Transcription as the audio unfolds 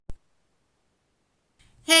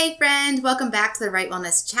Hey friend, welcome back to the Right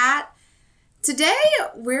Wellness Chat. Today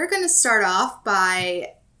we're going to start off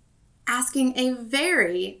by asking a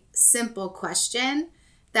very simple question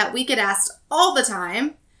that we get asked all the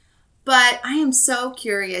time, but I am so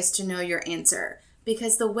curious to know your answer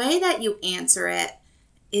because the way that you answer it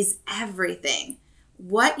is everything.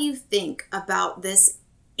 What you think about this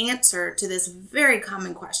answer to this very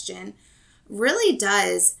common question really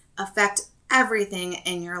does affect everything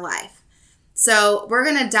in your life. So we're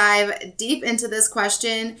going to dive deep into this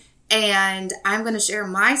question, and I'm going to share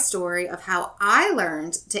my story of how I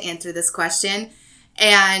learned to answer this question.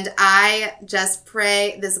 And I just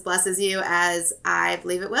pray this blesses you as I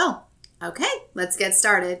believe it will. Okay, let's get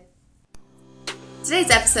started.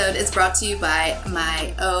 Today's episode is brought to you by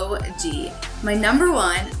my OG, my number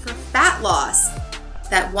one for fat loss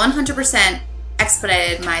that 100%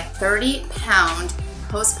 expedited my 30-pound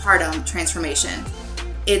postpartum transformation.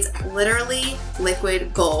 It's literally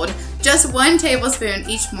liquid gold. Just 1 tablespoon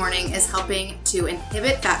each morning is helping to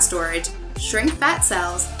inhibit fat storage, shrink fat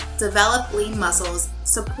cells, develop lean muscles,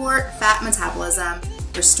 support fat metabolism,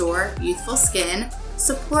 restore youthful skin,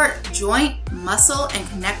 support joint, muscle, and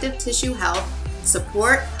connective tissue health,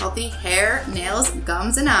 support healthy hair, nails,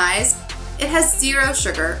 gums, and eyes. It has 0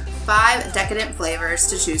 sugar, 5 decadent flavors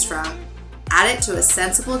to choose from. Add it to a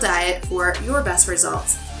sensible diet for your best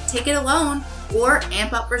results. Take it alone or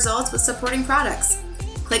amp up results with supporting products.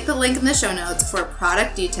 Click the link in the show notes for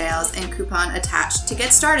product details and coupon attached to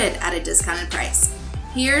get started at a discounted price.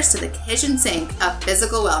 Here's to the kitchen sink of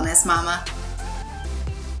physical wellness, mama.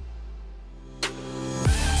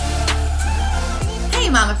 Hey,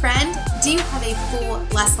 mama friend. Do you have a full,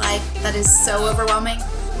 blessed life that is so overwhelming?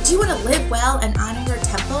 Do you want to live well and honor your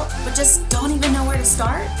temple, but just don't even know where to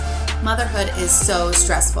start? Motherhood is so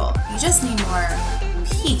stressful. You just need more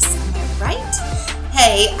peace, am I right?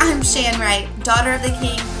 Hey, I'm Shan Wright, daughter of the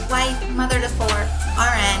king, wife, mother to 4,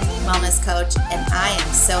 RN, wellness coach, and I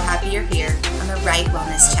am so happy you're here on the Right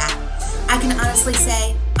Wellness Chat. I can honestly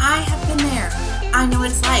say I have been there. I know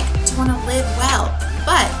what it's like to want to live well,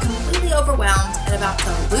 but completely overwhelmed and about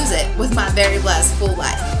to lose it with my very blessed full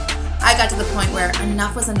life. I got to the point where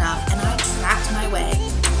enough was enough and I tracked my way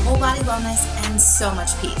to whole body wellness and so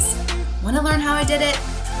much peace. Want to learn how I did it?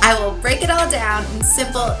 I will break it all down in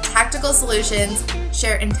simple, tactical solutions,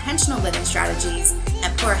 share intentional living strategies,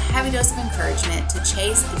 and pour a heavy dose of encouragement to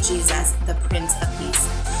chase Jesus, the Prince of Peace.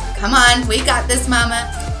 Come on, we got this,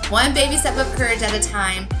 mama. 1 baby step of courage at a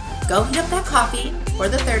time. Go heat up that coffee for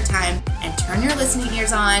the 3rd time and turn your listening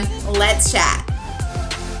ears on. Let's chat.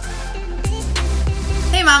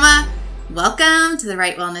 Hey, mama. Welcome to the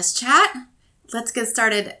Right Wellness Chat. Let's get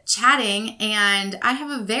started chatting, and I have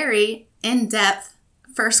a very in-depth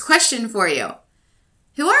first question for you.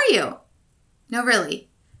 Who are you? No, really.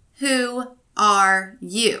 Who are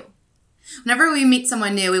you? Whenever we meet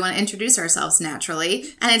someone new, we want to introduce ourselves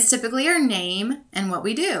naturally, and it's typically our name and what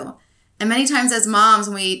we do. And many times as moms,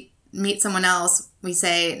 when we meet someone else, we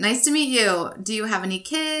say, "Nice to meet you. Do you have any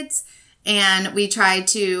kids?" And we try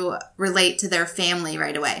to relate to their family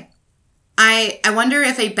right away. I wonder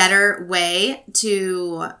if a better way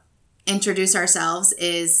to introduce ourselves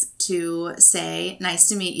is to say, "Nice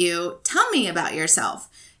to meet you. Tell me about yourself,"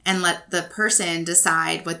 and let the person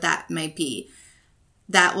decide what that may be.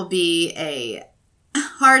 That will be a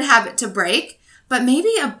hard habit to break, but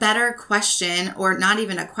maybe a better question, or not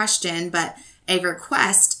even a question, but a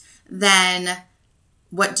request than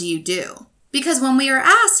 "What do you do?" Because when we are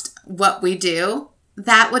asked what we do,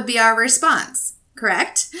 that would be our response.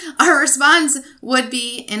 Correct? Our response would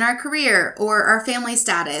be in our career or our family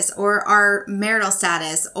status or our marital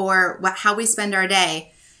status or how we spend our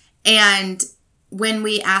day. And when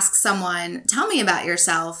we ask someone, "Tell me about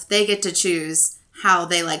yourself," they get to choose how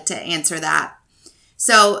they like to answer that.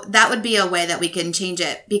 So that would be a way that we can change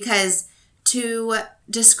it, because to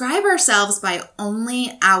describe ourselves by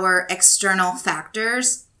only our external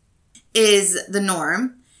factors is the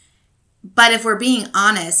norm. But if we're being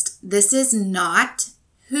honest, this is not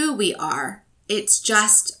who we are. It's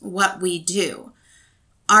just what we do.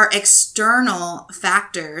 Our external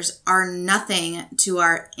factors are nothing to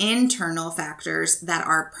our internal factors that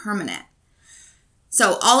are permanent.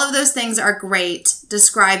 So all of those things are great,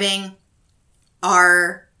 describing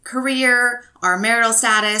our career, our marital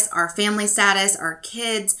status, our family status, our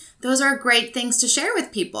kids. Those are great things to share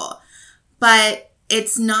with people. But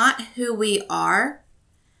it's not who we are.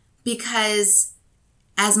 Because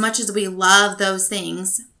as much as we love those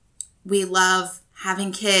things, we love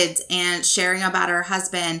having kids and sharing about our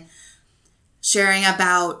husband, sharing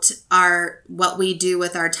about what we do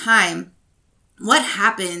with our time. What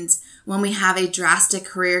happens when we have a drastic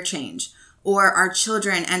career change, or our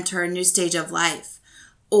children enter a new stage of life,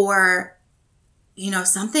 or,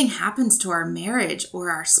 something happens to our marriage or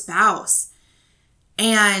our spouse,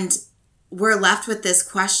 and we're left with this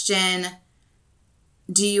question,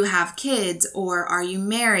 do you have kids or are you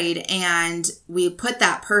married? And we put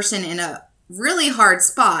that person in a really hard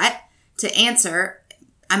spot to answer.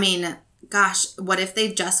 I mean, gosh, what if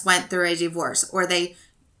they just went through a divorce or they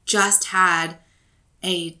just had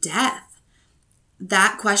a death?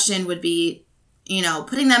 That question would be,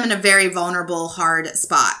 putting them in a very vulnerable, hard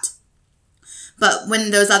spot. But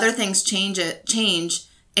when those other things change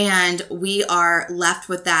and we are left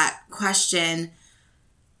with that question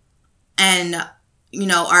and,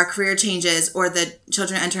 our career changes or the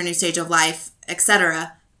children enter a new stage of life,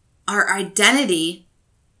 etc., our identity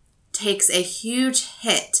takes a huge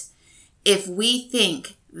hit if we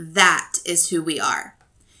think that is who we are.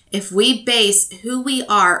 If we base who we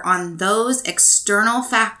are on those external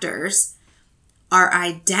factors, our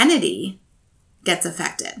identity gets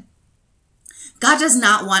affected. God does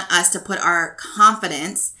not want us to put our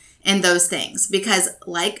confidence in those things because,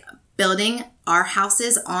 like building our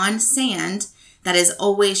houses on sand that is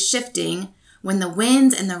always shifting, when the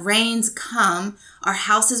winds and the rains come, our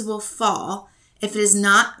houses will fall if it is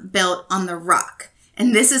not built on the rock.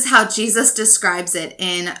 And this is how Jesus describes it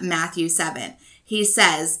in Matthew 7. He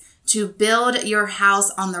says, to build your house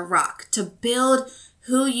on the rock, to build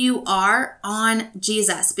who you are on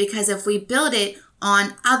Jesus. Because if we build it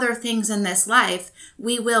on other things in this life,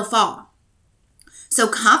 we will fall. So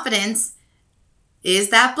confidence is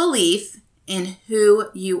that belief in who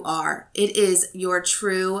you are. It is your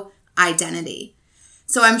true identity.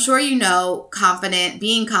 So I'm sure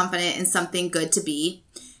being confident in something good to be.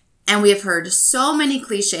 And we have heard so many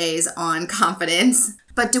cliches on confidence.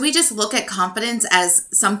 But do we just look at confidence as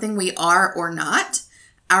something we are or not?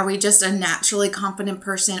 Are we just a naturally confident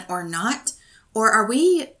person or not? Or are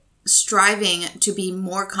we striving to be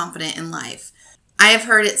more confident in life? I have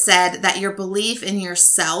heard it said that your belief in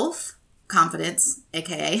yourself, confidence,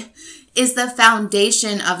 aka, is the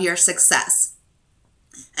foundation of your success.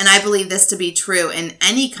 And I believe this to be true in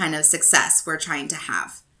any kind of success we're trying to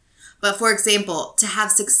have. But for example, to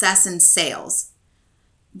have success in sales,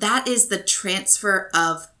 that is the transfer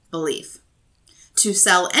of belief. To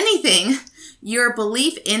sell anything, your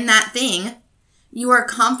belief in that thing, you are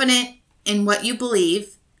confident in what you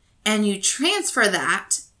believe, and you transfer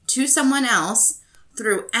that to someone else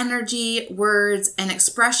through energy, words, and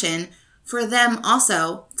expression for them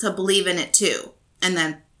also to believe in it too, and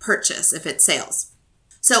then purchase if it's sales.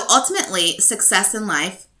 So ultimately, success in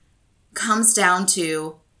life comes down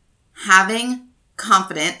to having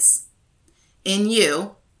confidence in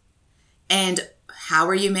you. And how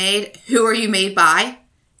are you made? Who are you made by?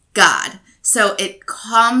 God. So it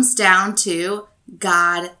comes down to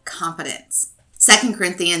God confidence. 2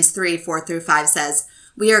 Corinthians 3:4-5 says,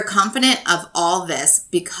 we are confident of all this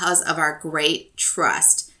because of our great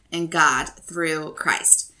trust in God through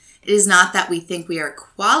Christ. It is not that we think we are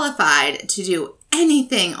qualified to do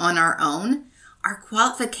anything on our own. Our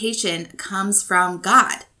qualification comes from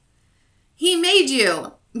God. He made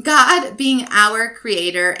you. God being our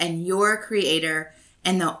creator and your creator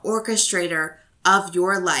and the orchestrator of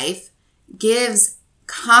your life gives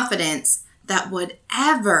confidence that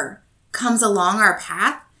whatever comes along our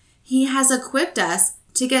path, He has equipped us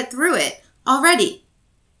to get through it already.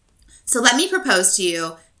 So let me propose to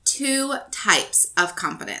you 2 types of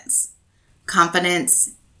confidence.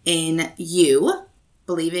 Confidence in you,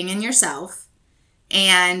 believing in yourself,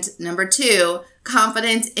 and number 2,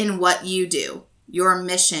 confidence in what you do, your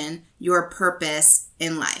mission, your purpose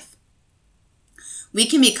in life. We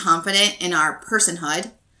can be confident in our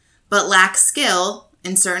personhood, but lack skill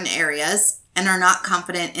in certain areas and are not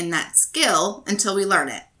confident in that skill until we learn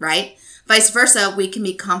it, right? Vice versa, we can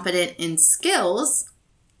be confident in skills,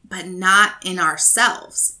 but not in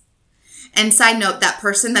ourselves. And side note, that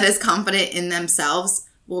person that is confident in themselves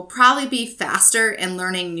will probably be faster in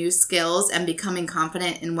learning new skills and becoming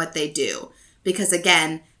confident in what they do. Because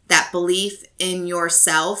again, that belief in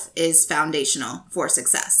yourself is foundational for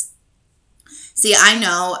success. See, I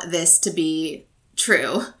know this to be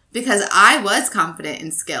true because I was confident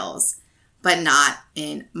in skills, but not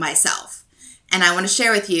in myself. And I want to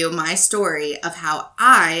share with you my story of how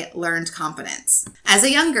I learned confidence. As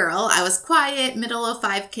a young girl, I was quiet, middle of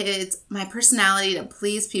 5 kids. My personality to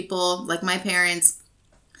please people like my parents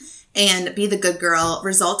and be the good girl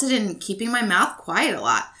resulted in keeping my mouth quiet a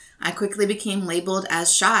lot. I quickly became labeled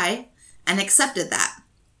as shy and accepted that.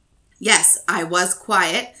 Yes, I was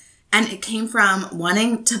quiet, and it came from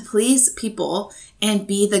wanting to please people and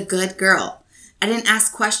be the good girl. I didn't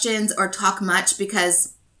ask questions or talk much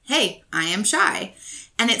because, hey, I am shy.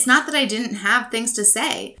 And it's not that I didn't have things to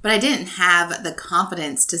say, but I didn't have the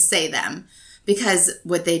confidence to say them, because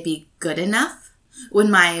would they be good enough? Would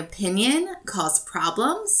my opinion cause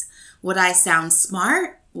problems? Would I sound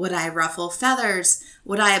smart? Would I ruffle feathers?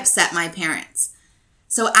 Would I upset my parents?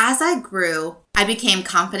 So as I grew, I became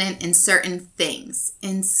confident in certain things,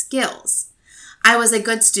 in skills. I was a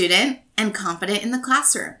good student and confident in the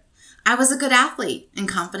classroom. I was a good athlete and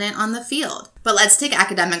confident on the field. But let's take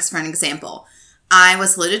academics for an example. I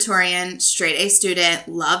was salutatorian, straight A student,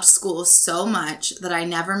 loved school so much that I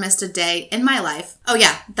never missed a day in my life. Oh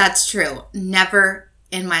yeah, that's true. Never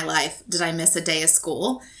in my life did I miss a day of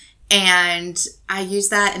school. And I use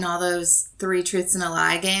that in all those 3 truths and a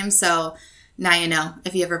lie games. So now you know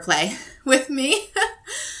if you ever play with me.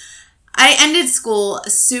 I ended school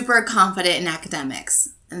super confident in academics.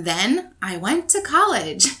 Then I went to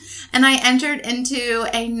college and I entered into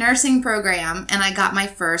a nursing program and I got my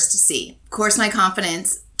first C. Of course, my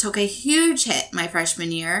confidence took a huge hit my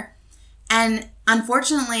freshman year. And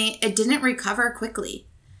unfortunately, it didn't recover quickly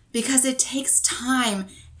because it takes time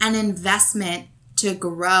and investment to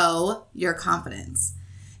grow your confidence.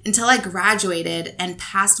 Until I graduated and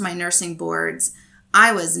passed my nursing boards,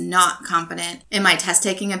 I was not confident in my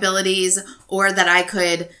test-taking abilities or that I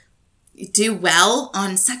could do well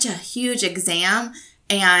on such a huge exam.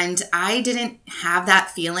 And I didn't have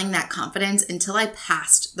that feeling, that confidence, until I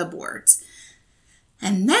passed the boards.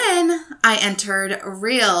 And then I entered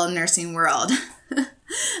real nursing world.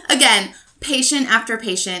 Again, patient after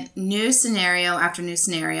patient, new scenario after new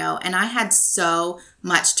scenario. And I had so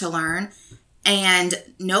much to learn and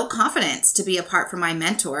no confidence to be apart from my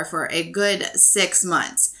mentor for a good 6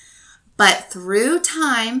 months. But through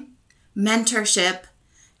time, mentorship,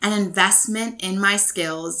 and investment in my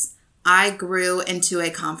skills, I grew into a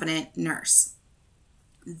confident nurse.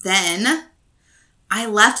 Then I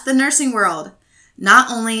left the nursing world. Not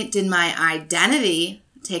only did my identity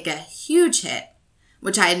take a huge hit,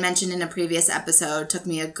 which I had mentioned in a previous episode, took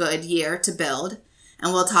me a good year to build,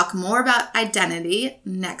 and we'll talk more about identity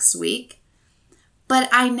next week, but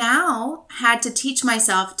I now had to teach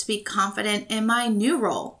myself to be confident in my new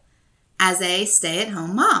role as a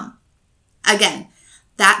stay-at-home mom. Again,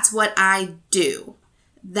 that's what I do.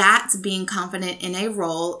 That's being confident in a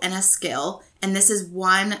role and a skill, and this is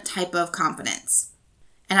one type of confidence.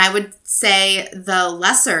 And I would say the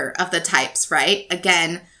lesser of the types, right?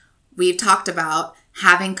 Again, we've talked about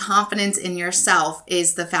having confidence in yourself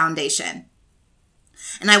is the foundation.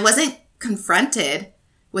 And I wasn't confronted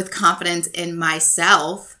with confidence in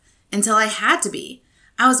myself until I had to be.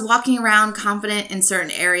 I was walking around confident in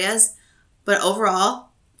certain areas, but overall,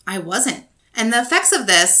 I wasn't. And the effects of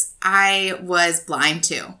this, I was blind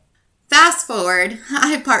to. Fast forward,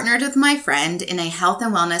 I partnered with my friend in a health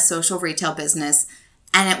and wellness social retail business,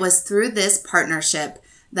 and it was through this partnership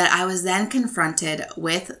that I was then confronted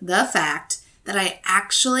with the fact that I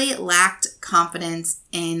actually lacked confidence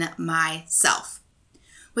in myself.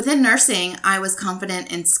 Within nursing, I was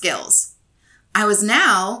confident in skills. I was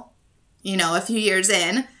now, a few years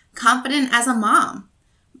in, confident as a mom,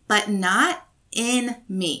 but not in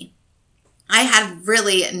me. I had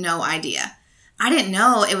really no idea. I didn't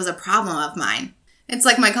know it was a problem of mine. It's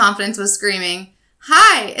like my confidence was screaming,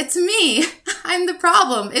 "Hi, it's me. I'm the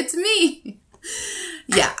problem. It's me."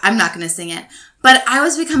 Yeah, I'm not going to sing it. But I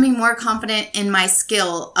was becoming more confident in my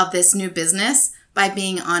skill of this new business by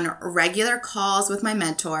being on regular calls with my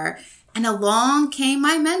mentor. And along came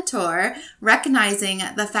my mentor, recognizing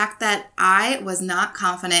the fact that I was not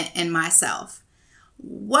confident in myself.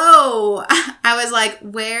 Whoa! I was like,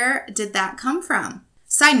 where did that come from?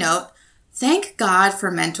 Side note, thank God for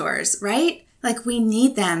mentors, right? Like, we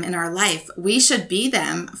need them in our life. We should be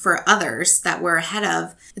them for others that we're ahead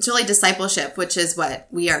of. It's really discipleship, which is what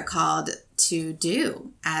we are called to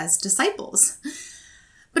do as disciples.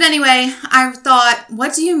 But anyway, I thought,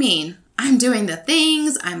 what do you mean? I'm doing the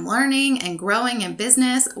things, I'm learning and growing in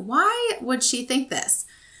business. Why would she think this?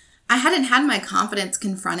 I hadn't had my confidence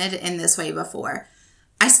confronted in this way before.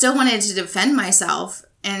 I still wanted to defend myself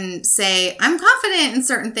and say, I'm confident in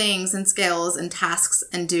certain things and skills and tasks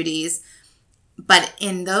and duties. But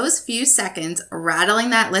in those few seconds,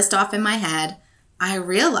 rattling that list off in my head, I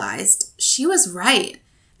realized she was right.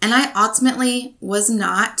 And I ultimately was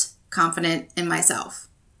not confident in myself.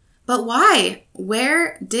 But why?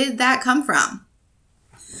 Where did that come from?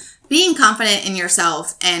 Being confident in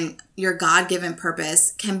yourself and your God-given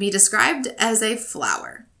purpose can be described as a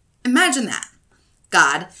flower. Imagine that.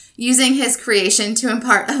 God using his creation to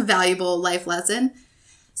impart a valuable life lesson.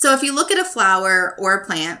 So if you look at a flower or a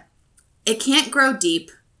plant, it can't grow deep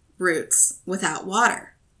roots without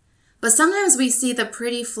water. But sometimes we see the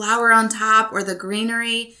pretty flower on top or the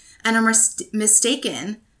greenery and are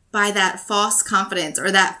mistaken by that false confidence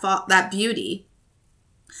or that beauty.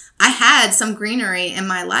 I had some greenery in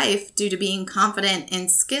my life due to being confident in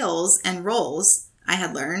skills and roles I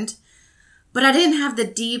had learned, but I didn't have the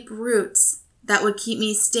deep roots that would keep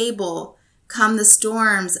me stable come the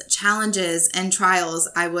storms, challenges, and trials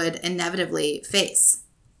I would inevitably face.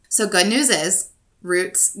 So good news is,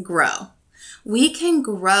 roots grow. We can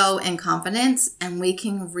grow in confidence, and we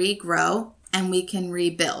can regrow, and we can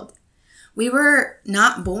rebuild. We were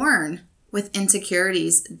not born with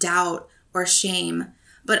insecurities, doubt, or shame,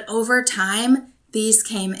 but over time, these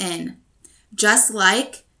came in. Just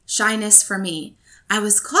like shyness for me. I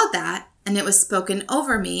was called that, and it was spoken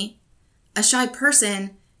over me. A shy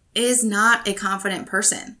person is not a confident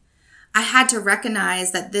person. I had to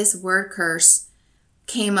recognize that this word curse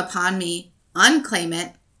came upon me, unclaim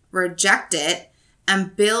it, reject it,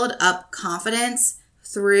 and build up confidence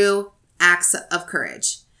through acts of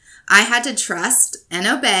courage. I had to trust and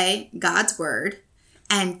obey God's word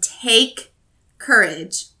and take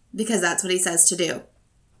courage because that's what he says to do.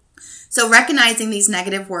 So recognizing these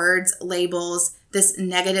negative words, labels, this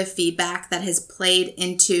negative feedback that has played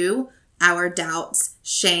into our doubts,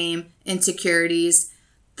 shame, insecurities,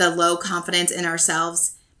 the low confidence in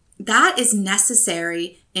ourselves, that is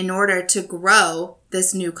necessary in order to grow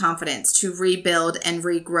this new confidence, to rebuild and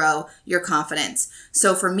regrow your confidence.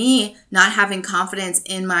 So for me, not having confidence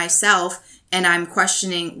in myself and I'm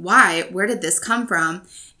questioning why, where did this come from?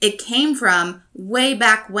 It came from way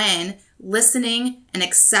back when listening and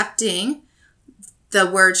accepting the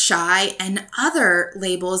word shy and other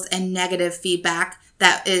labels and negative feedback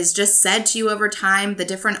that is just said to you over time, the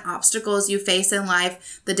different obstacles you face in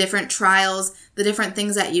life, the different trials, the different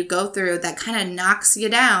things that you go through that kind of knocks you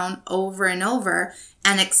down over and over,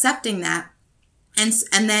 and accepting that. And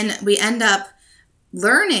then we end up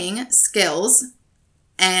learning skills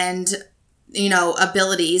and,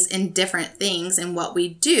 abilities in different things in what we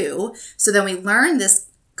do. So then we learn this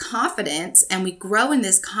confidence and we grow in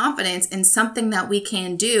this confidence in something that we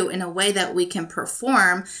can do in a way that we can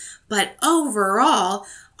perform. But overall,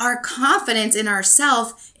 our confidence in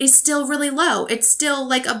ourselves is still really low. It's still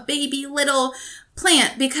like a baby little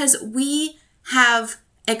plant because we have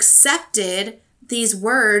accepted these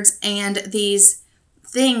words and these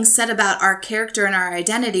things said about our character and our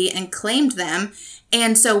identity and claimed them.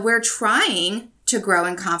 And so we're trying to grow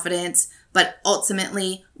in confidence, but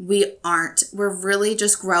ultimately we aren't. We're really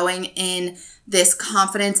just growing in this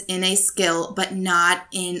confidence in a skill, but not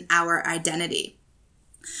in our identity.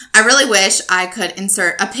 I really wish I could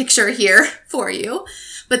insert a picture here for you,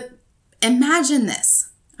 but imagine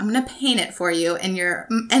this. I'm going to paint it for you in your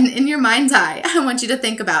mind's eye. I want you to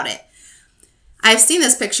think about it. I've seen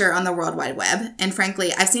this picture on the World Wide Web, and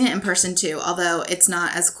frankly, I've seen it in person too, although it's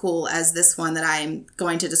not as cool as this one that I'm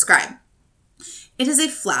going to describe. It is a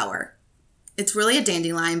flower. It's really a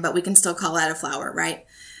dandelion, but we can still call that a flower, right?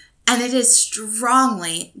 And it is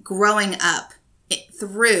strongly growing up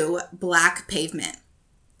through black pavement.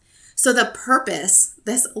 So the purpose,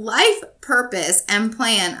 this life purpose and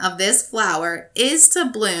plan of this flower is to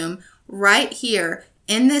bloom right here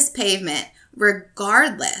in this pavement,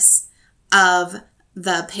 regardless of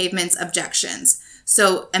the pavement's objections.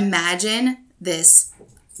 So imagine this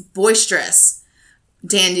boisterous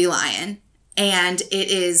dandelion, and it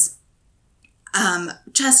is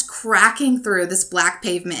just cracking through this black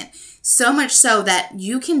pavement. So much so that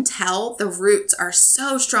you can tell the roots are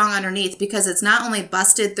so strong underneath because it's not only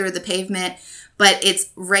busted through the pavement, but it's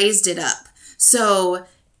raised it up. So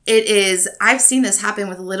it is, I've seen this happen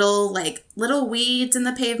with little weeds in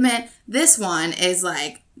the pavement. This one is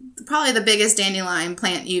like probably the biggest dandelion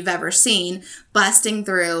plant you've ever seen, busting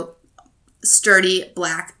through sturdy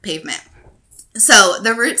black pavement. So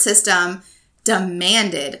the root system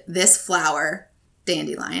demanded this flower,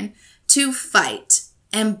 dandelion, to fight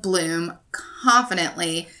and bloom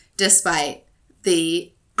confidently despite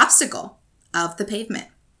the obstacle of the pavement.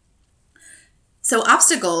 So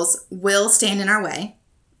obstacles will stand in our way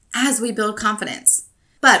as we build confidence,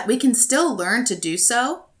 but we can still learn to do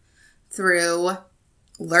so through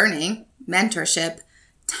learning, mentorship,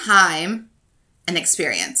 time, and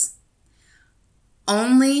experience.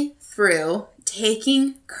 Only through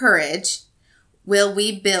taking courage will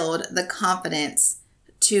we build the confidence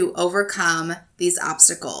to overcome these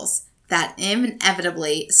obstacles that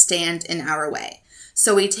inevitably stand in our way.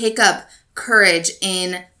 So we take up courage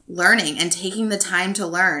in learning and taking the time to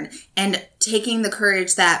learn and taking the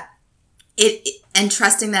courage that and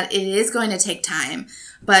trusting that it is going to take time,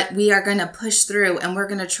 but we are going to push through and we're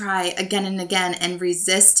going to try again and again and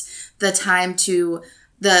resist the time to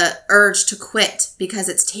the urge to quit because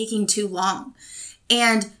it's taking too long.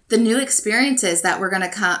 And the new experiences that are going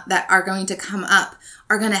to come up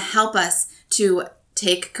are going to help us to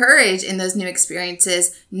take courage in those new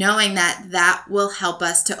experiences, knowing that that will help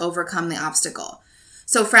us to overcome the obstacle.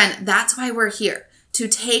 So friend, that's why we're here, to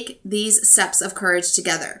take these steps of courage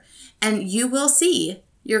together. And you will see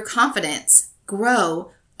your confidence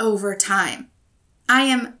grow over time. I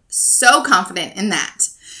am so confident in that.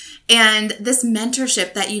 And this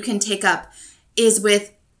mentorship that you can take up is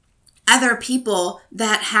with other people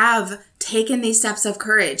that have taken these steps of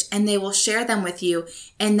courage, and they will share them with you.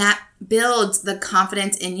 And that builds the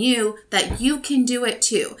confidence in you that you can do it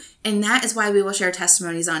too. And that is why we will share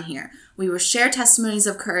testimonies on here. We will share testimonies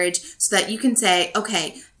of courage so that you can say,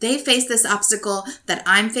 okay, they faced this obstacle that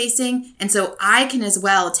I'm facing, and so I can as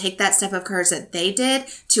well take that step of courage that they did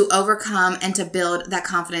to overcome and to build that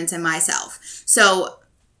confidence in myself. So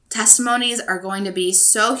testimonies are going to be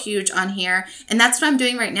so huge on here, and that's what I'm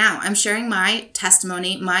doing right now. I'm sharing my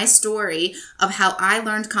testimony, my story of how I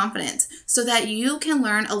learned confidence so that you can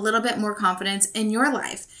learn a little bit more confidence in your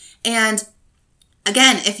life. And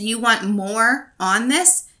again, if you want more on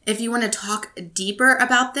this, if you want to talk deeper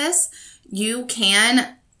about this, you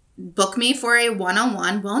can book me for a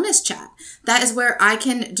one-on-one wellness chat. That is where I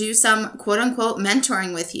can do some quote-unquote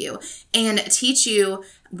mentoring with you and teach you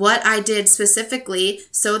what I did specifically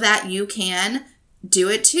so that you can do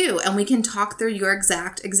it too. And we can talk through your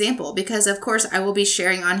exact example, because of course I will be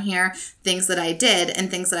sharing on here things that I did and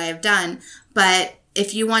things that I have done. But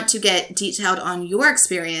if you want to get detailed on your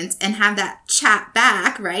experience and have that chat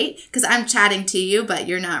back, right? Because I'm chatting to you, but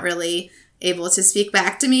you're not really able to speak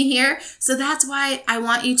back to me here. So that's why I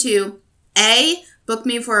want you to A, book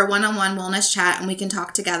me for a one-on-one wellness chat and we can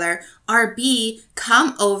talk together, or B,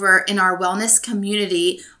 come over in our wellness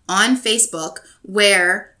community on Facebook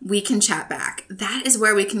where we can chat back. That is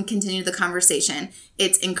where we can continue the conversation.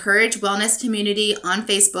 It's Encourage Wellness Community on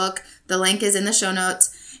Facebook. The link is in the show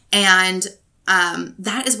notes. And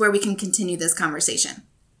that is where we can continue this conversation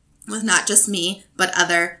with not just me, but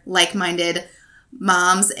other like-minded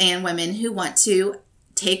moms and women who want to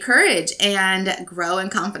take courage and grow in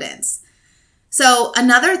confidence. So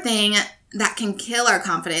another thing that can kill our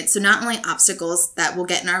confidence, so not only obstacles that will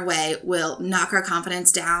get in our way will knock our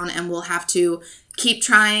confidence down, and we'll have to keep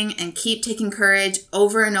trying and keep taking courage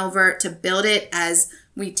over and over to build it. As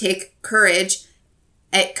we take courage,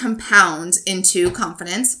 it compounds into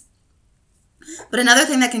confidence. But another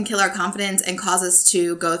thing that can kill our confidence and cause us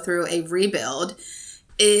to go through a rebuild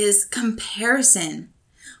is comparison.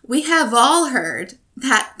 We have all heard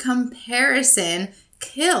that comparison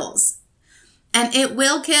kills. And it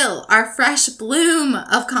will kill our fresh bloom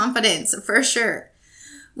of confidence for sure.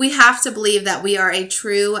 We have to believe that we are a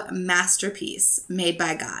true masterpiece made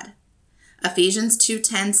by God. Ephesians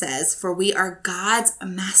 2:10 says, "For we are God's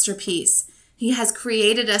masterpiece. He has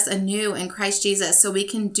created us anew in Christ Jesus so we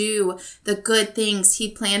can do the good things He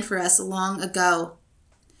planned for us long ago."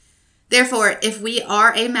 Therefore, if we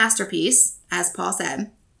are a masterpiece, as Paul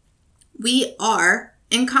said, we are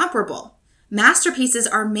incomparable. Masterpieces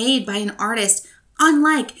are made by an artist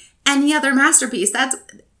unlike any other masterpiece.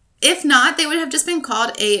 If not, they would have just been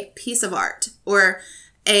called a piece of art or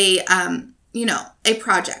a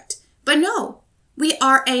project. But no, we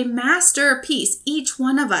are a masterpiece. Each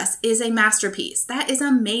one of us is a masterpiece. That is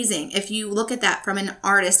amazing if you look at that from an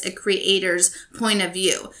artist, a creator's point of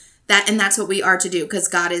view. And that's what we are to do, because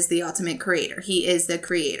God is the ultimate creator. He is the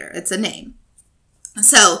creator. It's a name.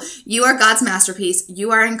 So you are God's masterpiece.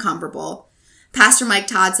 You are incomparable. Pastor Mike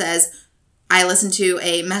Todd says, I listened to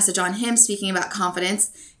a message on him speaking about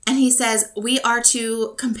confidence, and he says we are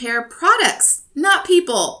to compare products, not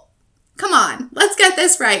people. Come on, let's get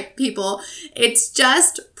this right, people. It's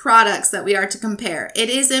just products that we are to compare. It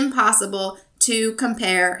is impossible to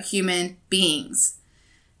compare human beings.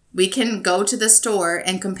 We can go to the store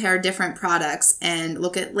and compare different products and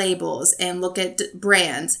look at labels and look at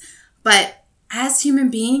brands. But as human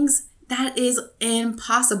beings, that is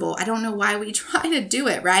impossible. I don't know why we try to do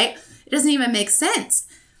it, right? It doesn't even make sense.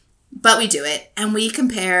 But we do it. And we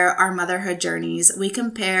compare our motherhood journeys. We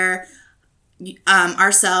compare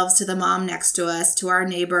ourselves to the mom next to us, to our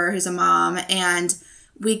neighbor who's a mom. And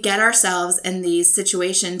we get ourselves in these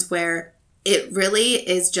situations where it really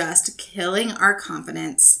is just killing our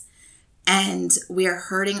confidence and we are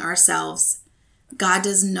hurting ourselves. God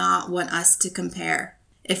does not want us to compare.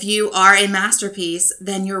 If you are a masterpiece,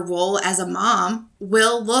 then your role as a mom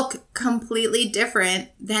will look completely different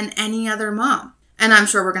than any other mom. And I'm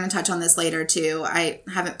sure we're going to touch on this later too. I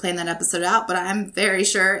haven't planned that episode out, but I'm very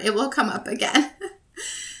sure it will come up again.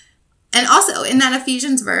 And also in that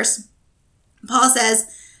Ephesians verse, Paul says,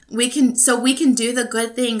 we can do the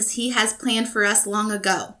good things he has planned for us long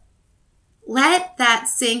ago. Let that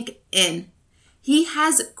sink in. He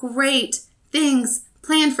has great things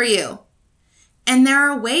planned for you. And there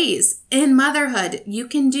are ways in motherhood you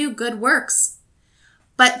can do good works.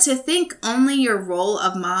 But to think only your role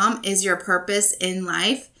of mom is your purpose in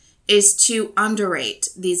life is to underrate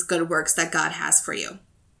these good works that God has for you.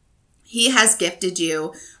 He has gifted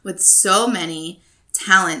you with so many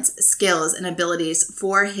talents, skills, and abilities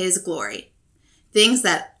for his glory. Things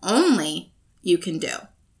that only you can do.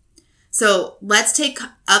 So let's take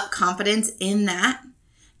up confidence in that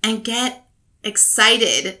and get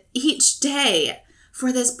excited each day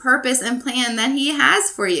for this purpose and plan that he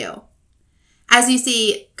has for you. As you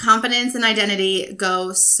see, confidence and identity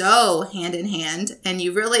go so hand in hand, and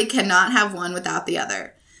you really cannot have one without the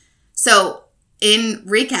other. So in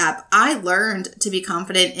recap, I learned to be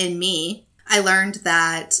confident in me. I learned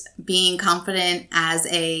that being confident as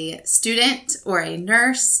a student or a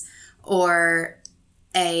nurse or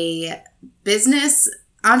a business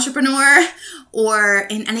entrepreneur or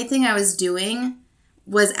in anything I was doing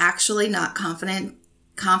was actually not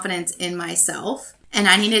confidence in myself. And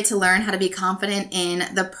I needed to learn how to be confident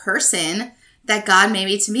in the person that God made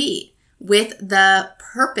me to be, with the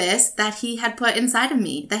purpose that he had put inside of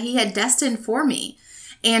me, that he had destined for me,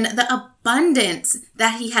 and the abundance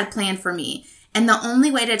that he had planned for me. And the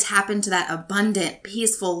only way to tap into that abundant,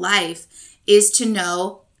 peaceful life is to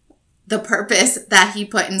know the purpose that he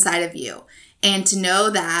put inside of you. And to know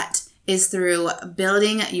that is through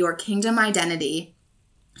building your kingdom identity,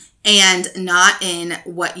 and not in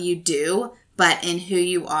what you do, but in who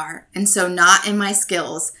you are. And so not in my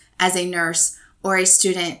skills as a nurse or a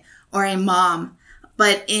student or a mom,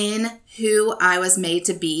 but in who I was made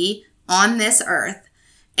to be on this earth.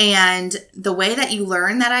 And the way that you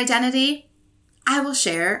learn that identity, I will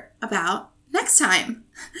share about next time.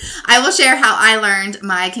 I will share how I learned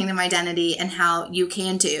my kingdom identity and how you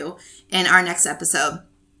can too in our next episode.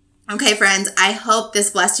 Okay, friends, I hope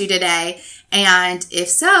this blessed you today. And if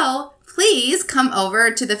so, please come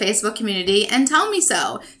over to the Facebook community and tell me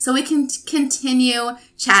so we can continue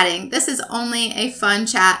chatting. This is only a fun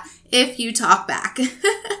chat if you talk back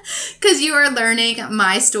because you are learning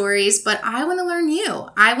my stories, but I want to learn you.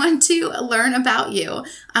 I want to learn about you.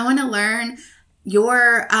 I want to learn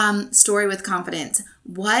your story with confidence.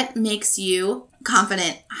 What makes you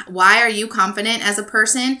confident? Why are you confident as a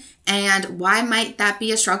person? And why might that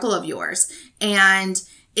be a struggle of yours? And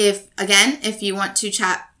if you want to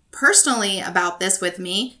chat personally about this with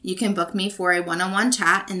me, you can book me for a one-on-one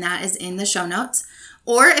chat, and that is in the show notes.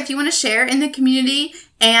 Or if you want to share in the community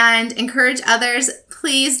and encourage others,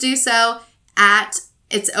 please do so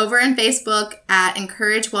it's over in Facebook at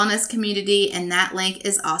Encourage Wellness Community, and that link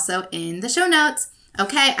is also in the show notes.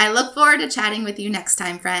 Okay, I look forward to chatting with you next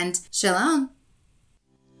time, friend. Shalom.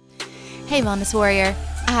 Hey, Wellness Warrior.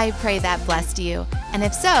 I pray that blessed you. And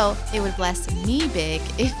if so, it would bless me big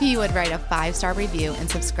if you would write a 5-star review and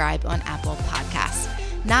subscribe on Apple Podcasts.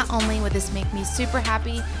 Not only would this make me super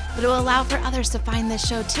happy, but it will allow for others to find this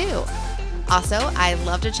show too. Also, I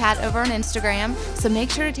love to chat over on Instagram, so make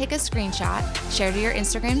sure to take a screenshot, share to your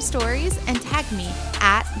Instagram stories, and tag me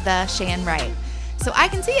at @TheShanWright so I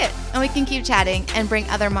can see it and we can keep chatting and bring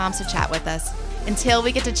other moms to chat with us. Until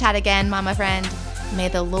we get to chat again, mama friend, may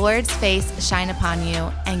the Lord's face shine upon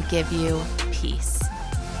you and give you peace.